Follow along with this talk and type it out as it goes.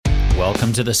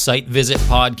Welcome to the Site Visit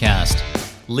Podcast,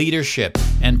 Leadership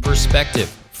and Perspective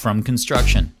from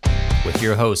Construction, with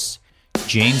your hosts,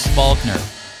 James Faulkner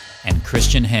and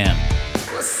Christian Ham.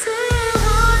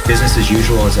 Business as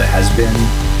usual as it has been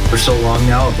for so long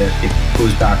now that it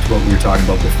goes back to what we were talking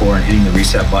about before and hitting the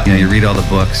reset button. You read all the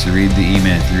books, you read the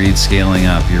E-Myth, you read Scaling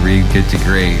Up, you read Good to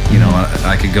Great.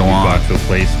 I could go on. We got to a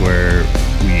place where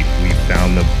we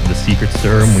found the secret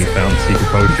serum, we found the secret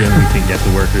potion, we can get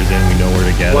the workers in, we know where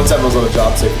to get them. One time I was on a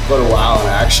job site for quite a while,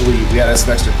 and we had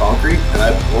some extra concrete, and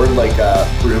I poured like a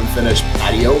room finish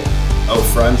patio out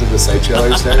front of the site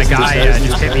trailer stairs. A guy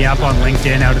just hit me up on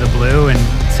LinkedIn out of the blue and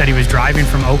said he was driving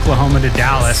from Oklahoma to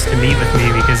Dallas to meet with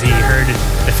me because he heard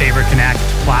the Favorite Connect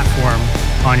platform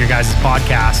on your guys'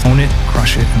 podcast. Own it,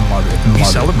 crush it, and love it. We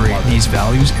celebrate these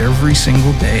values every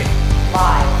single day.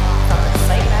 Live from the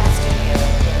SiteVet studio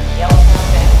in Yellowstone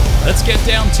Bay. Let's get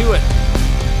down to it.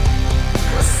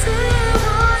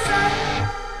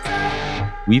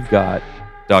 We've got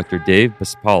Dr. Dave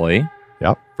Baspaly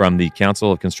from the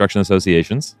Council of Construction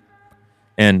Associations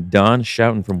and Don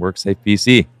Schouten from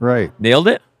WorkSafeBC. Right. Nailed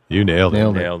it? You nailed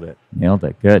it. Nailed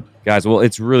it. Good. Guys, well,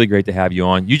 it's really great to have you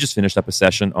on. You just finished up a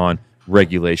session on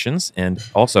regulations, and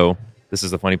also, this is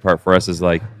the funny part for us, is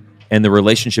like, and the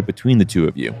relationship between the two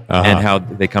of you and how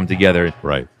they come together.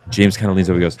 Right. James kind of leans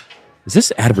over and goes, is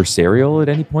this adversarial at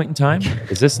any point in time?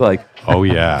 Is this like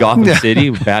Gotham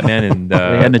City with Batman and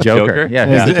the Joker?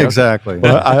 Yeah, exactly.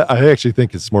 Well, I actually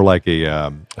think it's more like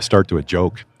a start to a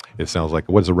joke. It sounds like,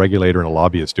 what does a regulator and a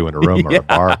lobbyist do in a room or a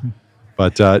bar?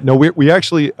 But no, we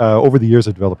actually, over the years,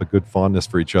 have developed a good fondness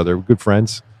for each other, good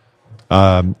friends,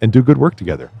 and do good work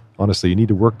together. Honestly, you need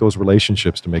to work those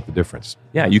relationships to make the difference.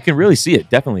 Yeah, you can really see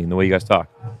it, definitely, in the way you guys talk.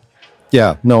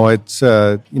 Yeah, no, it's,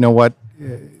 you know what,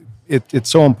 it's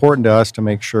so important to us to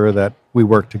make sure that we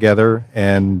work together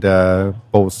and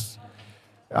both,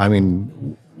 I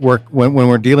mean, work when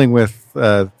we're dealing with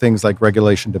things like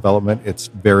regulation development, it's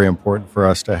very important for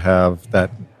us to have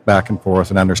that back and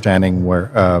forth and understanding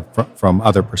where from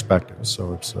other perspectives.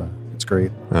 So it's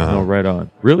great. Oh, right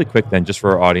on. Really quick then, just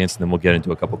for our audience, and then we'll get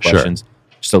into a couple questions. Sure.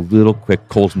 Just a little quick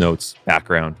Cold Notes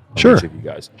background on each of you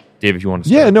guys. Dave, if you want to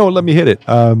start. Yeah, no, let me hit it.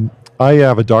 I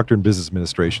have a doctorate in business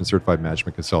administration, certified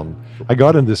management consultant. I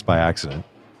got into this by accident.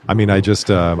 I mean, I've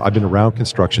been around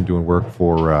construction doing work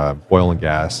for oil and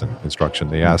gas and construction.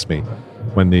 They asked me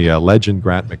when the legend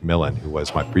Grant McMillan, who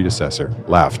was my predecessor,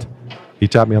 left. He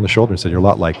tapped me on the shoulder and said, "You're a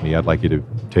lot like me. I'd like you to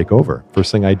take over."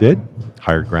 First thing I did,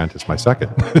 hired Grant as my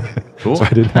second. Cool. So I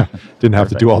didn't have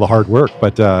to do all the hard work.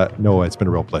 But no, it's been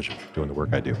a real pleasure doing the work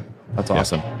I do. That's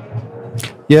awesome.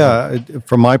 Yeah,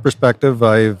 from my perspective,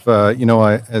 I've,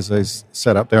 as I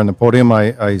said up there on the podium,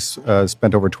 I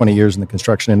spent over 20 years in the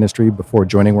construction industry before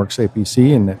joining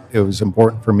WorkSafeBC, and it was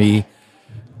important for me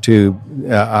to,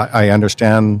 I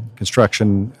understand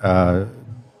construction,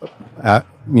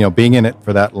 being in it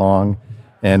for that long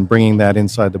and bringing that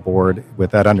inside the board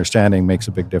with that understanding makes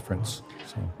a big difference.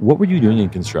 So. What were you doing in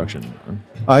construction?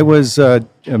 I was a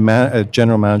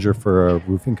general manager for a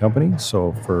roofing company,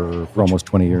 so for almost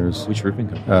 20 years. Which roofing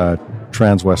company?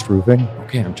 Transwest Roofing.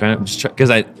 Okay, because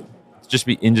I just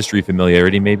be industry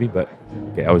familiarity maybe, but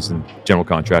okay, I was in general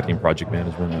contracting, project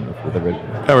management.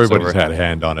 Everybody's had a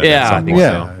hand on it. Yeah, I think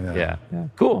so. Yeah.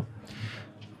 Cool.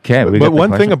 Okay, but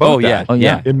one thing about that,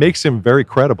 it makes him very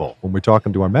credible when we're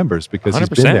talking to our members because 100%. He's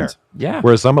been there. Yeah.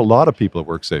 Whereas a lot of people at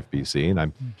WorkSafeBC, and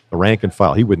I'm the rank and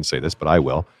file, he wouldn't say this, but I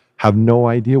will, have no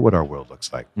idea what our world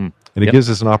looks like. And it gives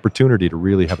us an opportunity to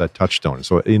really have that touchstone.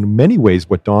 So in many ways,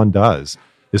 what Don does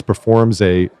is performs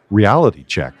a reality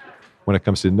check when it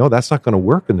comes to, no, that's not going to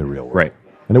work in the real world. Right.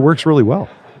 And it works really well.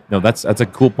 No, that's a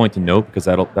cool point to note because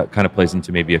that kind of plays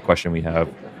into maybe a question we have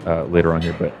later on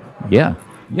here. But Yeah.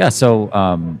 So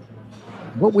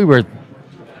what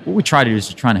we try to do is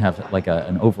to try to have like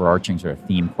an overarching sort of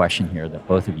theme question here that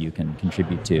both of you can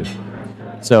contribute to.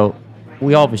 So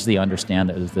we obviously understand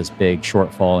that there's this big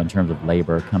shortfall in terms of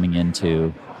labor coming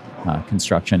into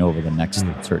construction over the next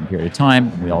certain period of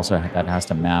time. We also that has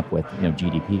to map with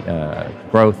GDP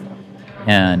growth,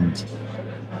 and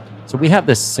so we have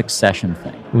this succession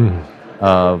thing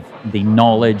of the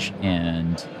knowledge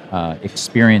and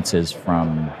experiences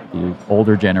from the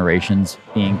older generations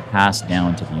being passed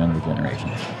down to the younger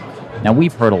generations. Now,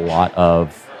 we've heard a lot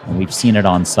of, and we've seen it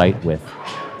on site with,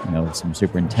 some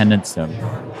superintendents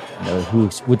who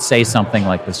would say something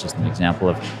like this, just an example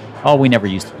of, "Oh, we never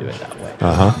used to do it that way."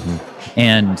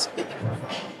 And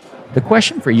the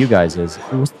question for you guys is,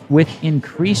 with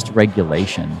increased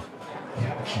regulation,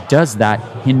 does that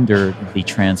hinder the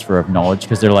transfer of knowledge?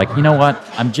 Because they're like, you know what,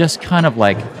 I'm just kind of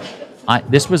like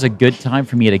this was a good time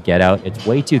for me to get out. It's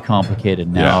way too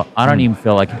complicated now. I don't even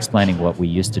feel like explaining what we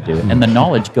used to do. And the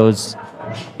knowledge goes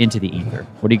into the ether.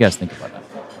 What do you guys think about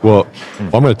that? Well, I'm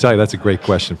going to tell you that's a great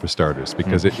question for starters,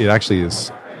 because it actually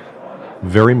is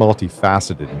very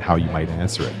multifaceted in how you might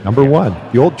answer it. Number one,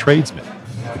 the old tradesman,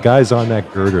 the guys on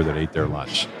that girder that ate their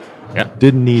lunch,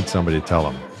 didn't need somebody to tell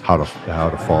them how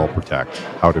to fall protect,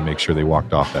 how to make sure they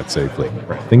walked off that safely.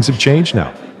 Things have changed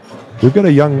now. We've got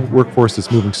a young workforce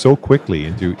that's moving so quickly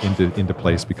into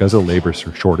place because of labor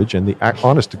shortage and the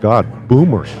honest to God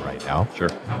boom we're in right now. Sure,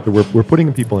 we're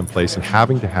putting people in place and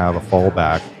having to have a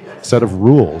fallback set of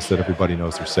rules that everybody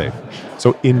knows are safe.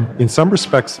 So in some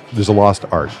respects, there's a lost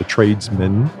art. The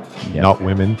tradesmen, not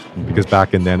women, because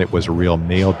back in then it was a real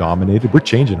male dominated. We're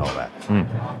changing all that.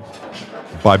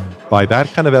 By that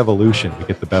kind of evolution, we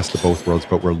get the best of both worlds,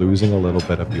 but we're losing a little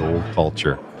bit of the old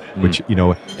culture. Which,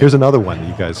 here's another one that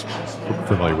you guys are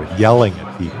familiar with, yelling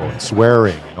at people and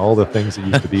swearing and all the things that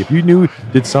used to be. If you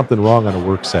did something wrong on a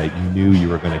work site, you knew you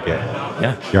were going to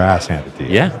get your ass handed to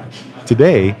you. Yeah.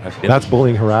 Today, that's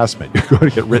bullying harassment. You're going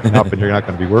to get written up and you're not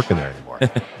going to be working there anymore.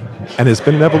 And it's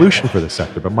been an evolution for this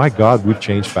sector, but my God, we've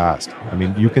changed fast. I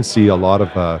mean, you can see a lot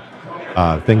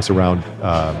of things around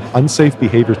unsafe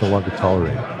behaviors no longer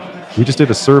tolerated. We just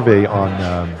did a survey on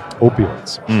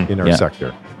opioids in our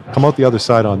sector. Come out the other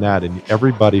side on that, and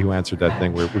everybody who answered that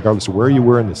thing, regardless of where you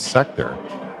were in the sector,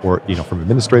 or from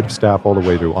administrative staff all the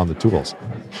way to on the tools,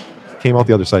 came out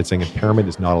the other side saying impairment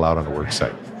is not allowed on a work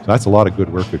site. So that's a lot of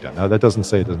good work we've done. Now, that doesn't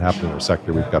say it doesn't happen in our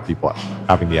sector. We've got people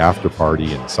having the after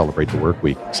party and celebrate the work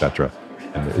week, etc.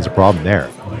 And there's a problem there.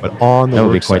 But on the that would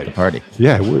be work quite site, the party.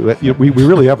 Yeah, we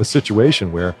really have a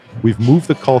situation where we've moved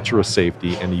the culture of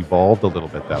safety and evolved a little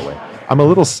bit that way. I'm a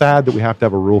little sad that we have to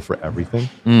have a rule for everything.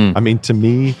 I mean, to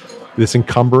me, it's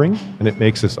encumbering, and it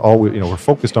makes us all, we're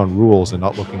focused on rules and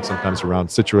not looking sometimes around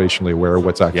situationally aware of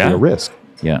what's actually a risk.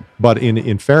 Yeah. But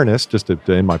in fairness, just to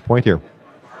end my point here,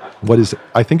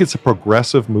 I think it's a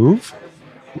progressive move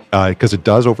because it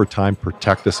does over time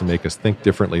protect us and make us think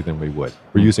differently than we would.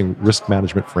 We're using risk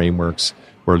management frameworks.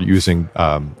 We're using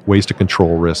ways to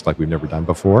control risk like we've never done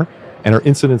before. And our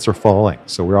incidents are falling.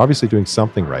 So we're obviously doing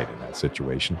something right in that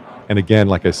situation. And again,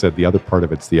 like I said, the other part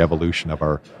of it's the evolution of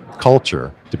our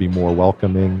culture to be more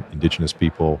welcoming, Indigenous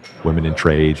people, women in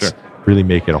trades, really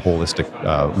make it a holistic,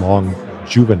 long,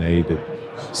 rejuvenated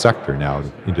sector now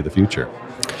into the future.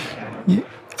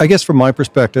 I guess from my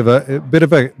perspective, a bit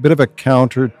of a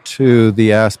counter to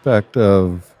the aspect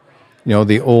of,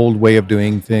 the old way of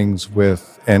doing things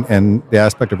with and the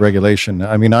aspect of regulation.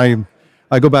 I mean,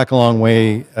 I go back a long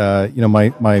way.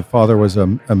 My father was a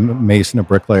mason, a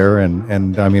bricklayer,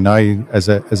 and I mean, I as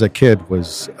a kid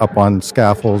was up on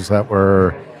scaffolds that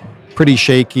were pretty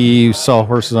shaky. Saw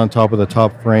horses on top of the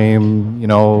top frame.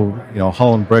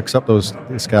 Hauling bricks up the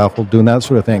scaffold, doing that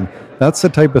sort of thing. That's the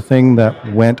type of thing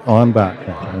that went on back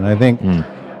then, and I think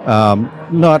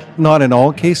not in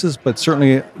all cases, but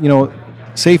certainly,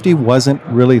 safety wasn't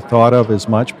really thought of as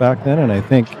much back then, and I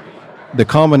think the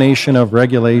combination of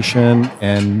regulation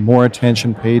and more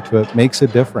attention paid to it makes a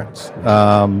difference.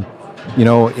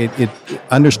 It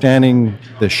understanding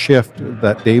the shift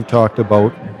that Dave talked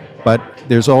about, but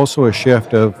there's also a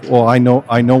shift of, I know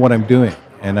what I'm doing,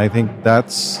 and I think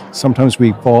that's sometimes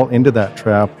we fall into that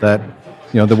trap that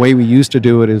the way we used to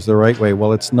do it is the right way.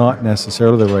 Well, it's not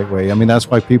necessarily the right way. I mean, that's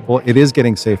why it is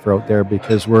getting safer out there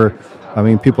because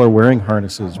people are wearing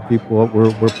harnesses.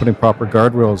 We're putting proper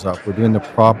guardrails up. We're doing the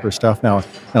proper stuff now.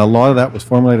 And a lot of that was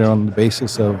formulated on the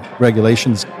basis of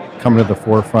regulations coming to the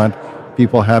forefront,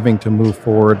 people having to move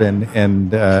forward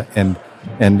and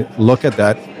look at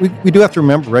that. We do have to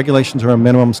remember regulations are a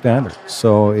minimum standard.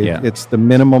 So it's the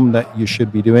minimum that you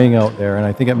should be doing out there. And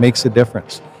I think it makes a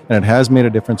difference. And it has made a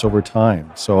difference over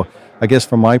time. So I guess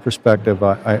from my perspective,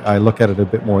 I look at it a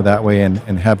bit more that way, and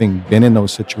having been in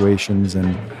those situations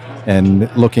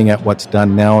and looking at what's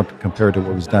done now compared to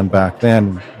what was done back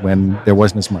then when there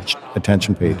wasn't as much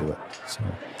attention paid to it. So.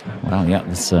 Wow, yeah.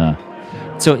 It's,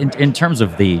 so in terms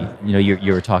of the,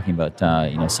 you were talking about,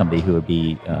 somebody who would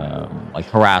be like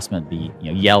harassment, be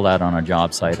yelled at on a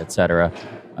job site, et cetera.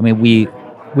 I mean,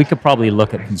 we could probably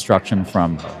look at construction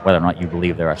from whether or not you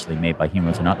believe they're actually made by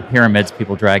humans or not. The pyramids,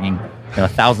 people dragging,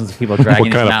 thousands of people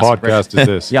dragging. What kind of podcast is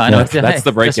this? Yeah, I know. That's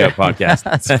the breakout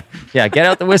podcast. Yeah, get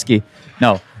out the whiskey.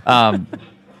 No.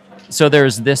 So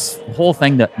there's this whole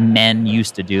thing that men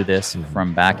used to do this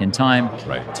from back in time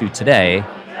to today.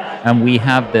 And we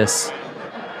have this,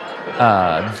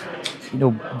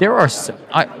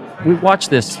 we watch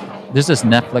this, there's this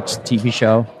Netflix TV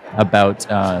show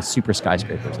about super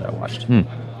skyscrapers that I watched.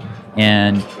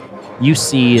 And you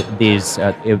see these,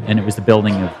 and it was the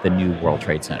building of the new World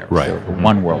Trade Center, Right. the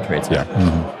One World Trade Center,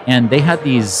 and they had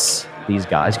these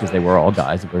guys, because they were all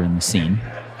guys that were in the scene,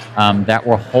 that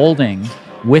were holding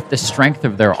with the strength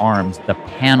of their arms the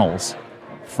panels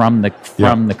from the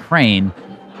crane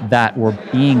that were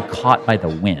being caught by the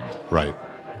wind. Right.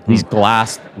 These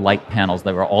glass light panels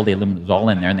that were all the aluminum was all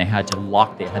in there, and they had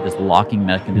this locking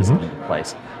mechanism into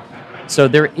place. So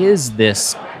there is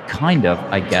this kind of,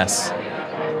 I guess,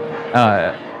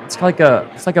 it's like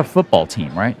a football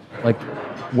team, right? Like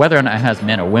whether or not it has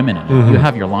men or women in it, you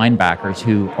have your linebackers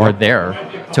who are there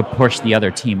to push the other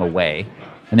team away,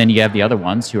 and then you have the other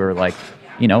ones who are like,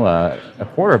 a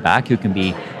quarterback who can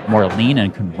be more lean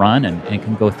and can run and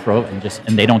can go throw and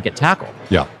they don't get tackled.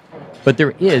 Yeah. But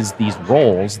there is these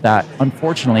roles that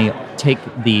unfortunately take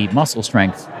the muscle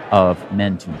strength of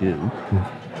men to do.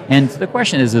 And the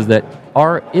question is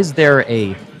there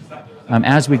a,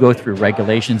 as we go through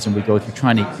regulations and we go through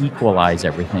trying to equalize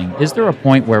everything, is there a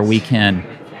point where we can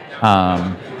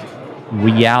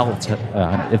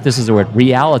if this is a word,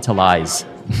 realitalize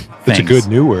It's a good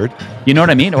new word. You know what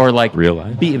I mean? Or like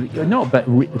realize?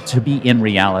 To be in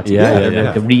reality.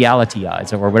 Yeah. The reality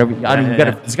eyes or whatever.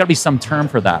 There's got to be some term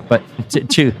for that. But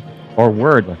or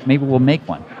word, like maybe we'll make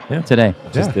one today.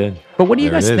 Just did. But what do you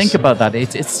There guys it is. think about that?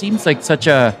 It seems like such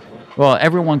a, well,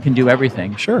 everyone can do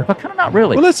everything. Sure. But kind of not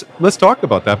really. Well, let's talk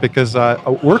about that, because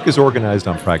work is organized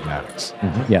on pragmatics.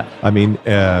 Yeah. I mean,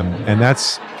 and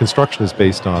that's construction is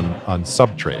based on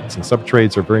sub-trades, and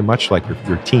sub-trades are very much like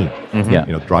your team. Yeah.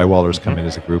 Drywallers come in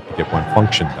as a group to get one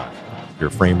function done. Your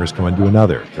framers come and do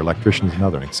another. Your electricians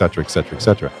another, et cetera, et cetera, et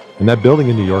cetera. And that building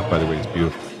in New York, by the way, is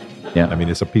beautiful. Yeah. I mean,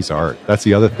 it's a piece of art. That's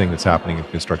the other thing that's happening in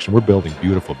construction. We're building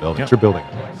beautiful buildings. We're building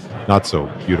not so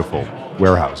beautiful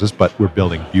warehouses, but we're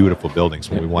building beautiful buildings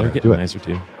when we want to do it. Nicer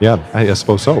too. Yeah, I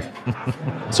suppose so.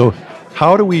 So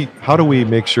how do we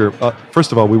make sure,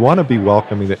 first of all, we want to be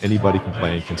welcoming that anybody can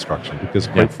play in construction, because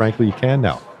quite frankly, you can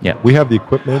now. Yeah. We have the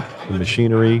equipment, the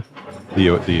machinery,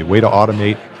 the way to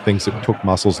automate things that took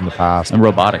muscles in the past. And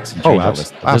robotics. And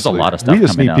absolutely. There's a lot of stuff We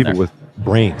just coming need down people there. with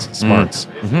brains, smarts.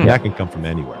 That can come from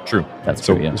anywhere. True. That's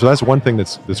So, true, yeah. so that's one thing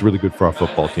that's really good for our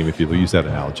football team, if you use that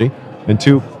analogy. And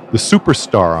two, the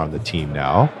superstar on the team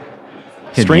now,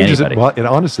 Can be strange as it, anybody. well, it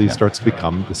honestly starts to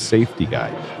become the safety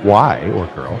guy. Why, or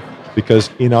girl? Because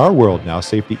in our world now,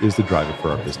 safety is the driver for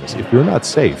our business. If you're not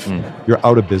safe, you're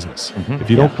out of business. If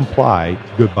you don't comply,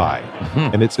 goodbye.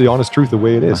 And it's the honest truth, the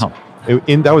way it is. Wow.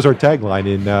 That was our tagline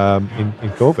in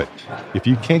COVID. If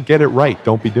you can't get it right,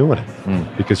 don't be doing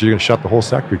it, because you're going to shut the whole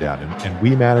sector down. And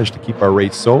we managed to keep our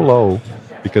rates so low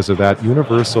because of that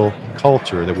universal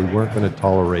culture that we weren't going to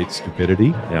tolerate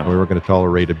stupidity and we weren't going to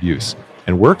tolerate abuse.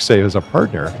 And WorkSafe, as a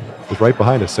partner, was right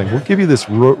behind us saying, we'll give you this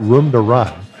room to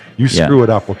run. You screw it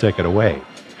up, we'll take it away.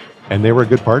 And they were a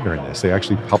good partner in this. They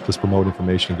actually helped us promote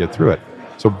information and get through it.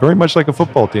 So very much like a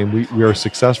football team, we are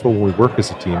successful when we work as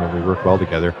a team and we work well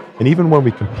together. And even when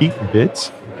we compete in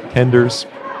bids, tenders,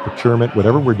 procurement,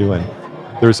 whatever we're doing,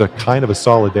 there's a kind of a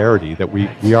solidarity that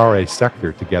we are a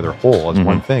sector together whole as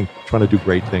one thing, trying to do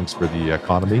great things for the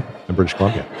economy in British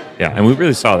Columbia. Yeah, and we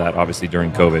really saw that obviously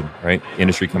during COVID, right? The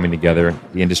industry coming together,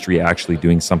 the industry actually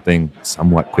doing something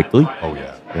somewhat quickly. Oh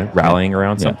yeah. Rallying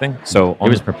around something. So it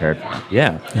was prepared for that.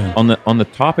 Yeah. On the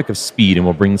topic of speed, and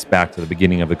we'll bring this back to the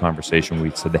beginning of the conversation, we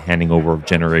said the handing over of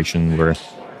generation, where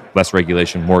less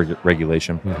regulation, more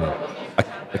regulation.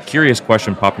 A curious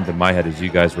question popped into my head as you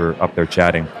guys were up there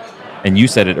chatting, and you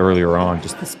said it earlier on,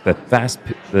 just the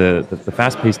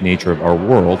fast-paced nature of our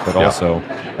world, but also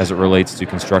as it relates to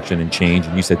construction and change.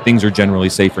 And you said things are generally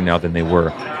safer now than they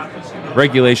were.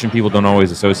 Regulation, people don't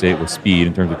always associate with speed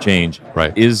in terms of change.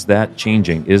 Right. Is that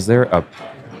changing? Is there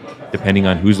depending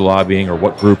on who's lobbying or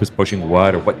what group is pushing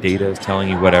what or what data is telling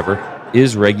you whatever,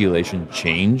 is regulation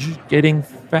change getting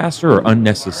faster or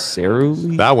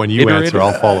unnecessarily? That one you iterative? answer,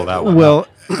 I'll follow that one. Well,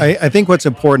 I think what's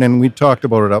important, and we talked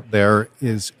about it up there,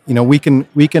 is we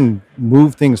can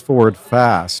move things forward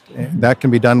fast. That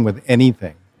can be done with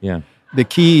anything. Yeah. The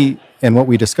key, and what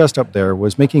we discussed up there,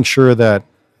 was making sure that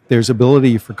there's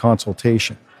ability for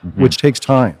consultation, which takes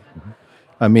time.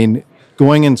 I mean,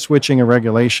 going and switching a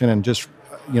regulation and just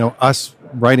us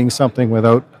writing something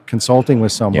without consulting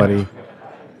with somebody,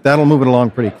 that'll move it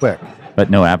along pretty quick. But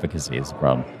no advocacy is the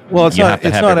problem. Well, you have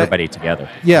to have everybody together.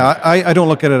 Yeah, I don't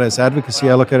look at it as advocacy.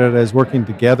 I look at it as working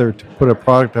together to put a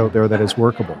product out there that is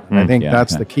workable. And I think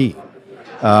that's the key.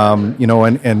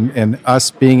 And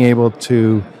us being able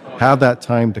to have that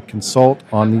time to consult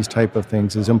on these type of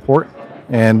things is important.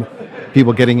 And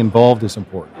people getting involved is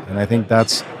important. And I think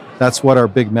that's what our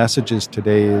big message is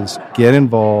today: is get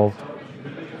involved.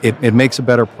 It makes a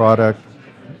better product.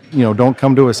 don't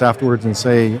come to us afterwards and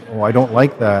say, "Oh, I don't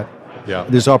like that." Yeah.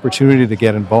 There's opportunity to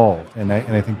get involved, and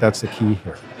I think that's the key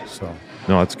here. So.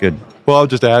 No, that's good. Well, I'll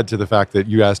just add to the fact that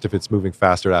you asked if it's moving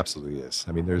faster. It absolutely is.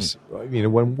 I mean,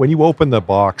 when you open the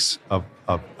box of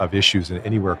issues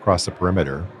anywhere across the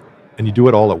perimeter, and you do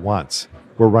it all at once,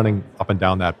 we're running up and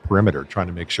down that perimeter trying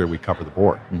to make sure we cover the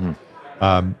board.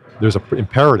 Mm-hmm. There's an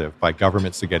imperative by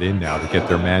governments to get in now to get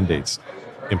their mandates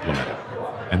implemented.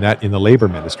 And that in the labor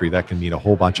ministry, that can mean a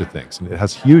whole bunch of things. And it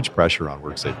has huge pressure on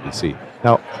WorkSafeBC.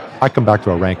 Now, I come back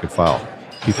to our rank and file,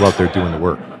 people out there doing the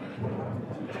work.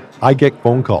 I get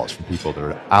phone calls from people that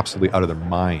are absolutely out of their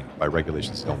mind by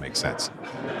regulations that don't make sense.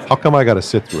 How come I got to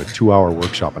sit through a 2-hour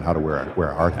workshop on how to wear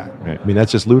a hard hat? Right. I mean,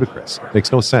 that's just ludicrous.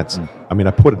 Makes no sense. I mean,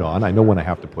 I put it on. I know when I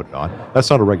have to put it on. That's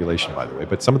not a regulation, by the way.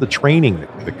 But some of the training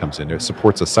that comes in there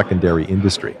supports a secondary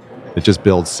industry that just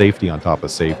builds safety on top of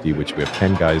safety, which we have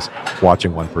 10 guys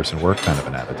watching one person work kind of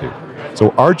an attitude.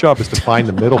 So our job is to find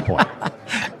the middle point.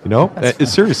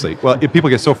 Seriously. Well, if people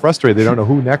get so frustrated, they don't know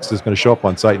who next is going to show up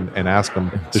on site and ask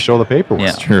them to show the paperwork.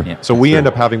 Yeah, true. Yeah, so we end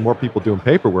up having more people doing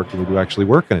paperwork than we do actually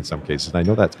working in some cases. And I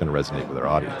know that's going to resonate with our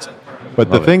audience. But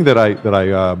the thing that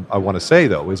I want to say,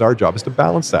 though, is our job is to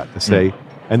balance that, to say,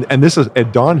 and this is,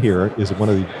 Ed Don here is one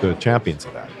of the champions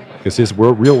of that. Because his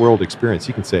real world experience,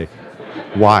 he can say,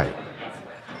 why?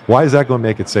 Why is that going to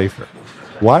make it safer?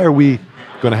 Why are we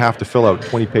going to have to fill out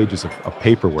 20 pages of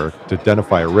paperwork to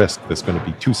identify a risk that's going to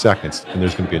be 2 seconds and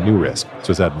there's going to be a new risk?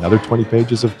 So is that another 20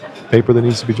 pages of paper that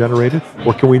needs to be generated?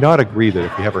 Or can we not agree that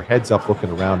if we have our heads up looking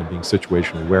around and being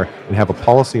situationally aware and have a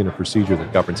policy and a procedure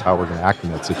that governs how we're going to act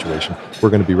in that situation,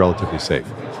 we're going to be relatively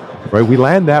safe? Right? We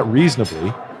land that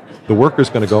reasonably, the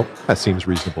worker's going to go, that seems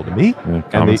reasonable to me, and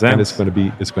it's going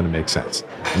to make sense.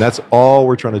 And that's all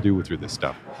we're trying to do through this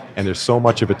stuff. And there's so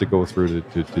much of it to go through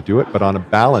to do it. But on a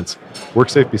balance,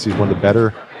 WorkSafeBC is one of the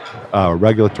better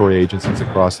regulatory agencies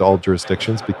across all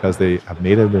jurisdictions because they have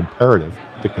made it an imperative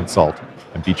to consult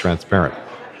and be transparent.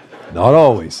 Not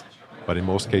always, but in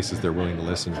most cases, they're willing to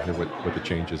listen and hear what the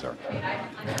changes are.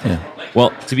 Yeah.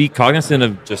 Well, to be cognizant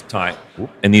of just time,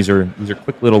 and these are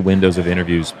quick little windows of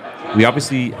interviews. We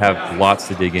obviously have lots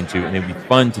to dig into, and it'd be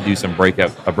fun to do some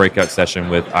breakout session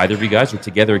with either of you guys or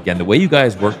together again. The way you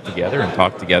guys work together and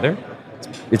talk together,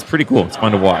 it's pretty cool. It's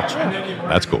fun to watch.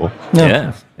 That's cool.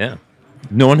 Yeah.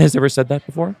 No one has ever said that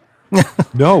before?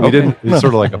 No, we didn't. It's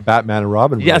sort of like a Batman and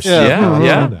Robin. Yes.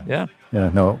 Yeah.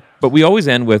 No. But we always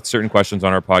end with certain questions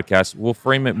on our podcast. We'll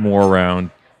frame it more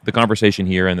around the conversation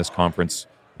here in this conference.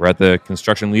 We're at the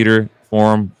Construction Leader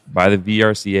Forum by the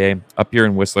VRCA up here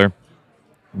in Whistler.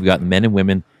 We've got men and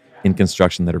women in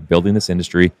construction that are building this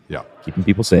industry, keeping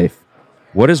people safe.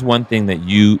 What is one thing that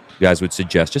you guys would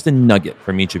suggest, just a nugget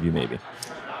from each of you maybe,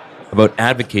 about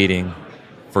advocating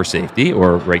for safety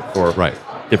or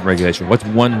different regulation? What's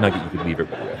one nugget you could leave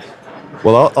everybody with?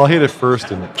 Well, I'll hit it first,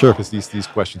 because these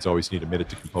questions always need a minute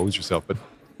to compose yourself, but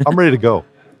I'm ready to go.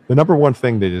 The number one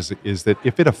thing that is that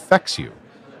if it affects you,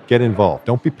 get involved.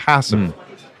 Don't be passive.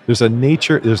 There's a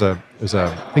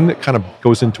thing that kind of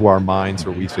goes into our minds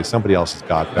where we say somebody else has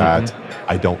got that.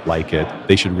 I don't like it.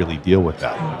 They should really deal with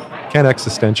that. Can't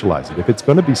existentialize it. If it's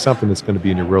going to be something that's going to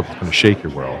be in your world, that's going to shake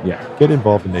your world, get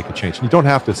involved and make a change. And you don't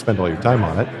have to spend all your time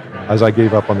on it. As I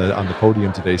gave up on the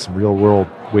podium today, some real world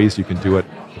ways you can do it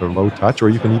that are low touch, or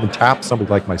you can even tap somebody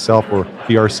like myself or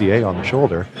VRCA on the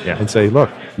shoulder and say, look,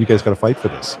 you guys got to fight for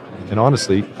this. And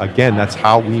honestly, again, that's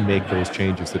how we make those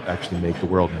changes that actually make the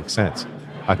world make sense.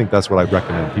 I think that's what I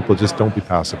recommend. People just don't be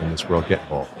passive in this world. Get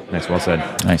involved. Nice. Well said.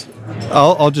 Nice.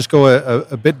 I'll just go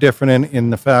a bit different in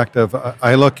the fact of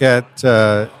I look at,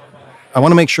 I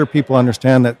want to make sure people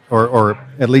understand that, or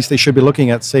at least they should be looking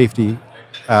at safety,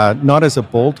 not as a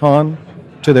bolt-on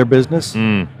to their business,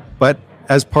 but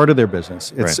as part of their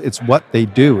business. It's what they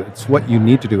do. It's what you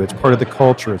need to do. It's part of the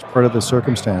culture. It's part of the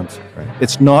circumstance. Right.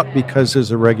 It's not because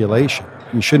there's a regulation.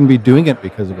 You shouldn't be doing it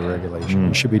because of a regulation.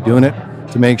 You should be doing it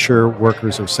to make sure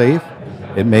workers are safe.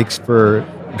 It makes for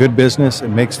good business. It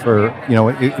makes for,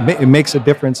 it makes a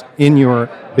difference in your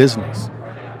business.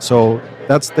 So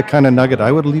that's the kind of nugget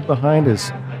I would leave behind,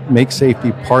 is make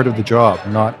safety part of the job,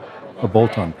 not a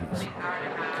bolt-on piece.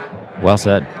 Well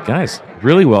said. Guys,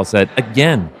 really well said.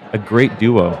 Again, a great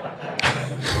duo.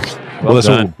 Well,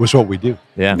 that's what we do.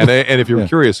 Yeah. And if you're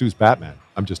curious who's Batman,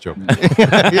 I'm just joking.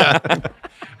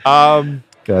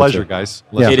 Pleasure, guys.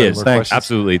 It is. Thanks.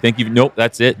 Absolutely. Thank you. Nope,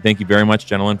 that's it. Thank you very much,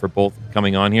 gentlemen, for both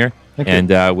coming on here.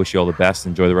 And wish you all the best.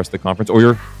 Enjoy the rest of the conference or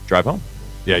your drive home.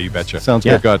 Yeah, you betcha. Sounds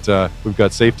good. We've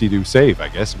got safety to save, I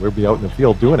guess. We'll be out in the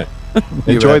field doing it.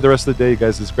 Enjoy the rest of the day,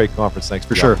 guys. It's a great conference. Thanks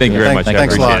for sure. Thank you very much.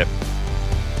 Thanks a lot. It.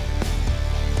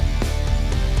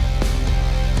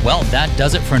 Well, that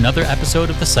does it for another episode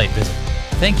of The Site Visit.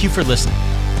 Thank you for listening.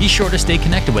 Be sure to stay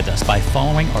connected with us by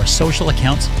following our social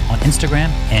accounts on Instagram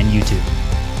and YouTube.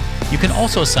 You can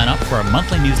also sign up for our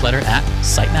monthly newsletter at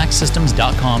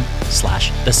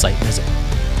sitemaxsystems.com/thesitevisit,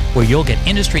 where you'll get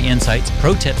industry insights,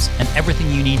 pro tips, and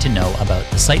everything you need to know about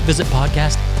the Site Visit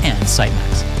podcast and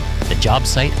SiteMax, the job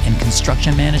site and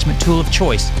construction management tool of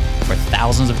choice for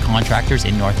thousands of contractors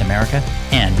in North America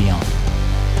and beyond.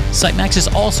 SiteMax is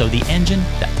also the engine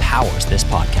that powers this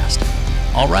podcast.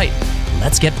 All right,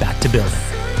 let's get back to building.